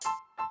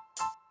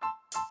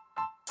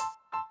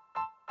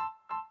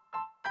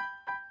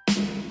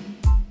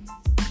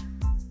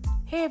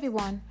Hey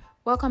everyone,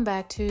 welcome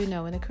back to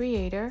Knowing the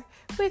Creator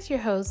with your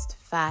host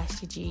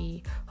Vashti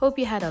G. Hope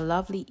you had a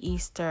lovely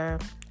Easter.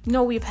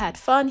 We've had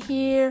fun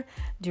here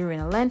during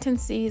a Lenten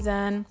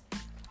season.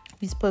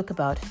 We spoke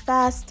about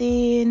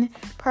fasting,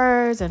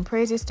 prayers, and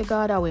praises to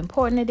God, how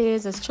important it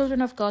is as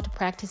children of God to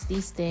practice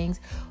these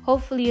things.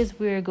 Hopefully, as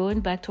we're going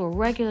back to a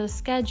regular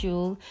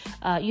schedule,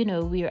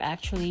 we are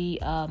actually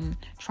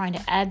trying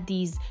to add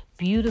these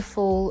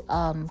beautiful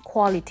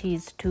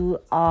qualities to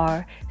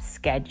our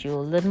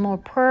schedule. A little more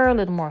prayer, a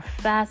little more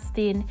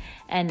fasting,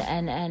 and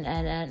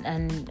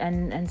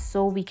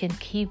so we can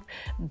keep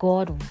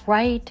God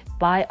right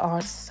by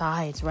our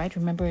sides, right?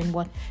 Remembering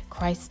what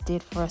Christ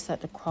did for us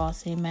at the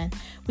cross. Amen.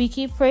 We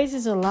keep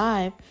praises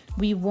alive.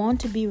 We want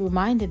to be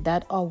reminded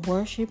that our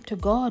worship to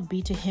God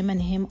be to Him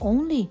and Him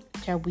only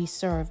shall we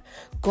serve.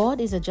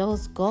 God is a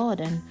jealous God,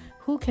 and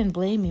who can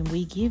blame Him?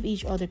 We give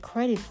each other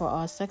credit for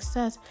our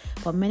success,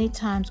 but many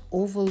times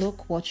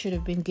overlook what should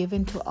have been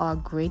given to our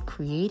great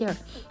Creator.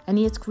 And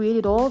He has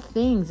created all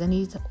things, and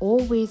He's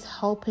always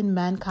helping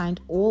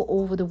mankind all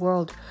over the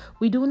world.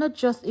 We do not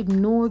just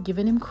ignore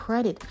giving Him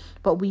credit,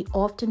 but we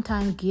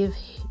oftentimes give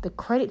the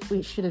credit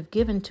we should have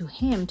given to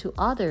Him to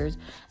others,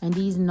 and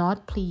He's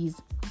not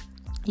pleased.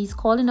 He's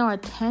calling our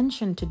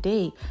attention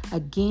today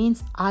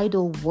against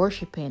idol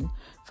worshiping.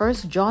 1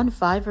 John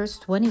 5 verse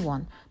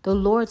 21, the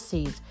Lord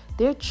says,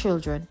 "Dear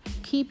children,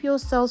 keep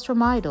yourselves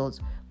from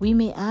idols." We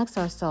may ask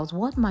ourselves,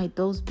 what might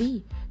those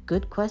be?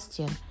 Good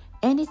question.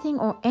 Anything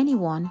or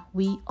anyone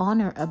we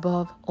honor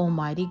above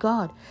Almighty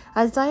God.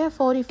 Isaiah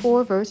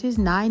 44 verses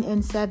 9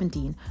 and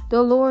 17,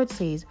 the Lord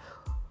says,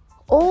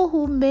 "All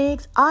who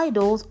makes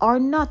idols are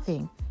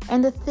nothing,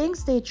 and the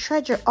things they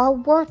treasure are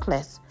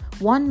worthless.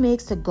 One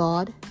makes a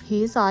god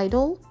his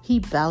idol, he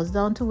bows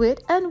down to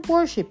it and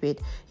worship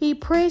it. He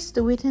prays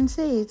to it and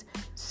says,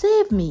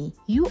 'Save me,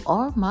 you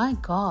are my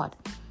God.'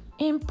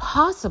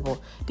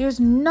 Impossible. There's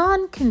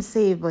none can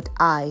save but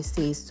I,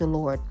 says the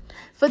Lord."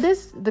 For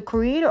this, the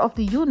Creator of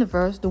the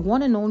universe, the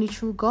one and only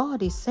true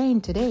God, is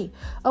saying today,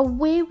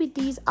 away with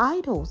these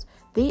idols.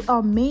 They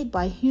are made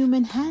by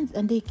human hands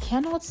and they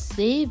cannot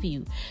save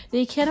you.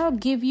 They cannot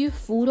give you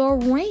food or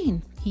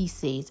rain. He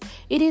says,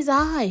 "It is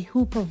I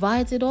who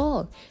provides it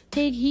all.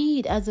 Take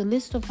heed as a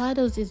list of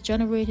idols is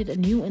generated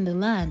anew in the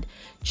land.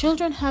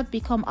 Children have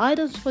become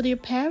idols for their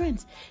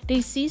parents. They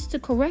cease to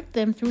correct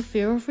them through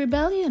fear of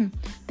rebellion.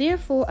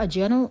 Therefore, a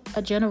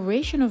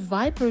generation of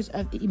vipers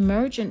have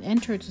emerged and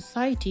entered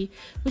society,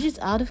 which is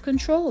out of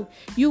control.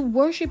 You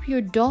worship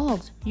your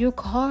dogs, your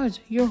cars,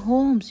 your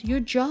homes,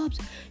 your jobs.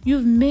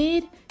 You've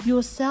made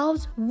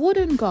yourselves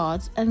wooden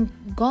gods and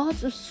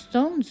gods of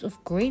stones,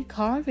 of great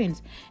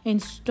carvings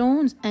and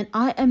stones, and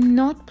I am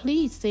not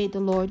pleased, said the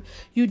Lord.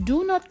 You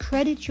do not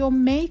credit your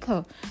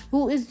Maker,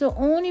 who is the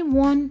only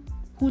one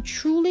who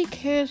truly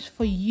cares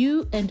for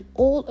you and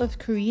all of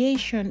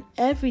creation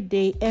every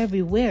day,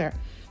 everywhere."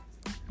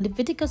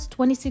 Leviticus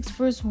 26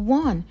 verse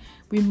 1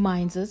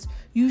 reminds us,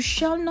 "You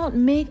shall not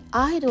make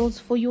idols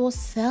for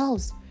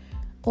yourselves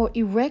or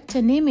erect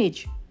an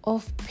image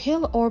of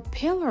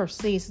pillar,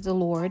 says the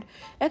Lord."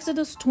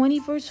 Exodus 20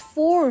 verse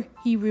 4,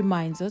 he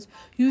reminds us,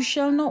 "You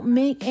shall not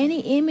make any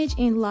image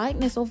in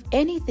likeness of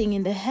anything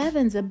in the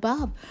heavens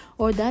above,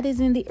 or that is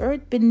in the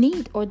earth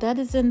beneath, or that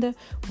is in the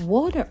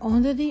water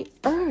under the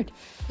earth."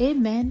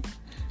 Amen.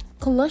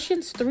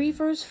 Colossians 3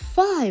 verse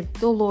 5,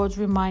 the Lord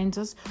reminds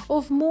us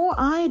of more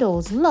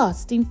idols,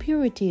 lust,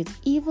 impurities,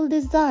 evil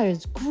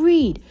desires,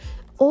 greed.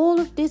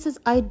 All of this is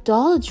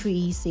idolatry,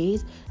 he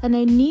says, and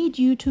I need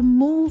you to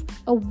move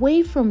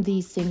away from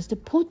these things, to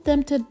put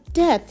them to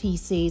death, he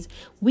says.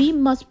 We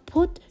must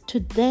put to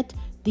death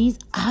these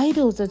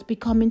idols as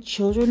becoming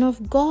children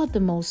of God the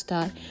Most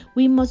High.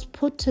 We must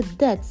put to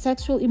death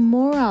sexual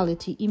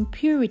immorality,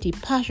 impurity,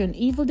 passion,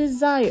 evil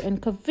desire,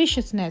 and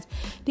covetousness.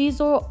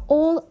 These are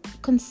all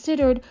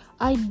considered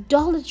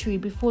idolatry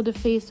before the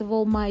face of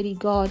Almighty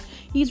God.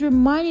 He's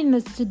reminding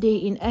us today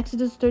in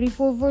Exodus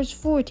 34 verse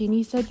 14.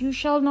 He said, "You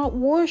shall not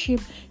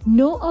worship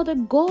no other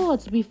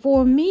gods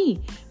before me,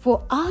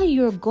 for I,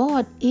 your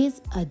God,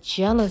 is a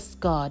jealous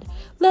God."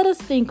 Let us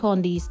think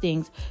on these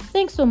things.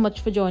 Thanks so much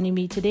for joining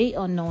me today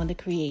on Knowing the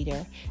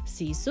Creator.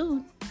 See you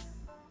soon.